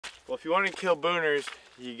Well, if you want to kill booners,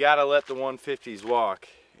 you gotta let the 150s walk.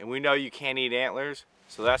 And we know you can't eat antlers,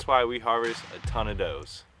 so that's why we harvest a ton of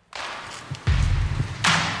does.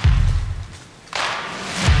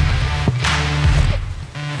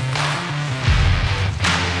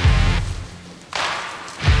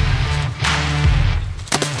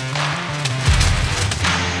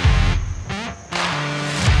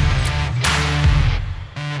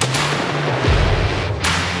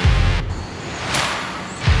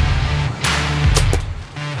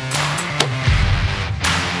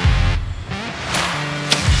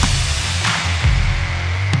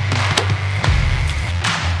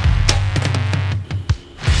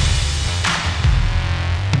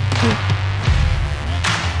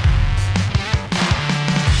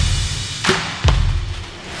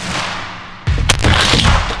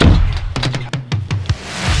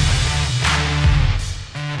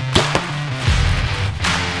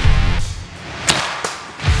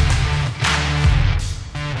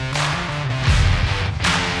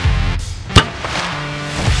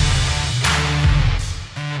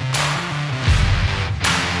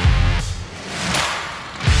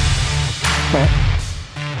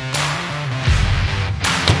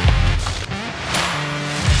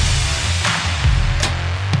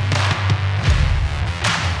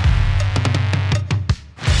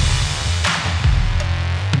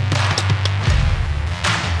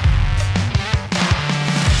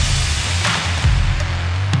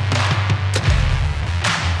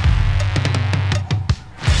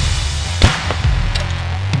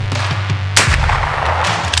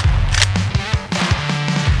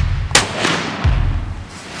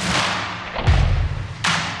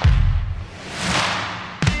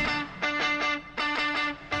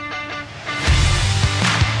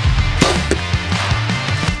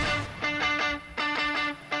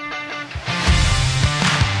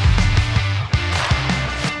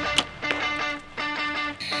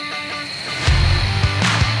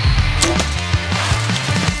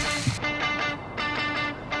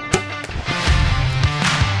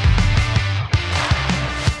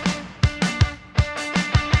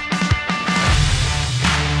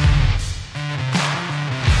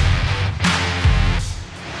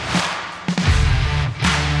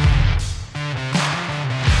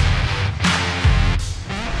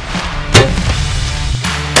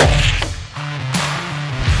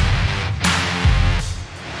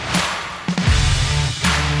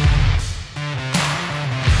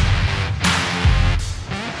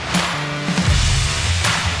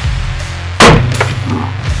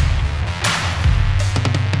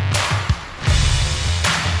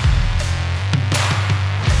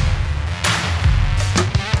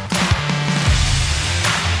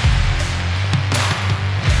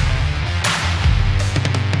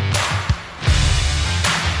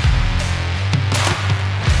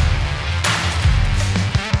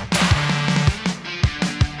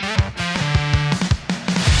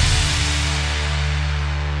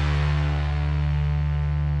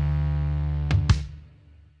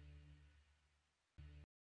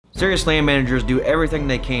 Serious land managers do everything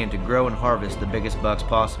they can to grow and harvest the biggest bucks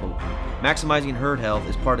possible. Maximizing herd health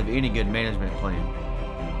is part of any good management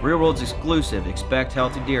plan. Real World's exclusive Expect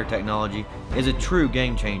Healthy Deer technology is a true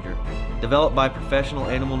game changer. Developed by professional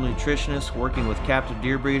animal nutritionists working with captive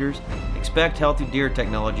deer breeders, Expect Healthy Deer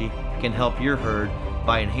technology can help your herd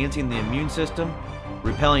by enhancing the immune system,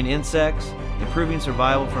 repelling insects, improving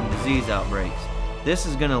survival from disease outbreaks. This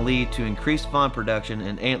is going to lead to increased fawn production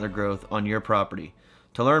and antler growth on your property.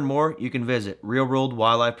 To learn more, you can visit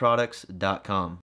realworldwildlifeproducts.com.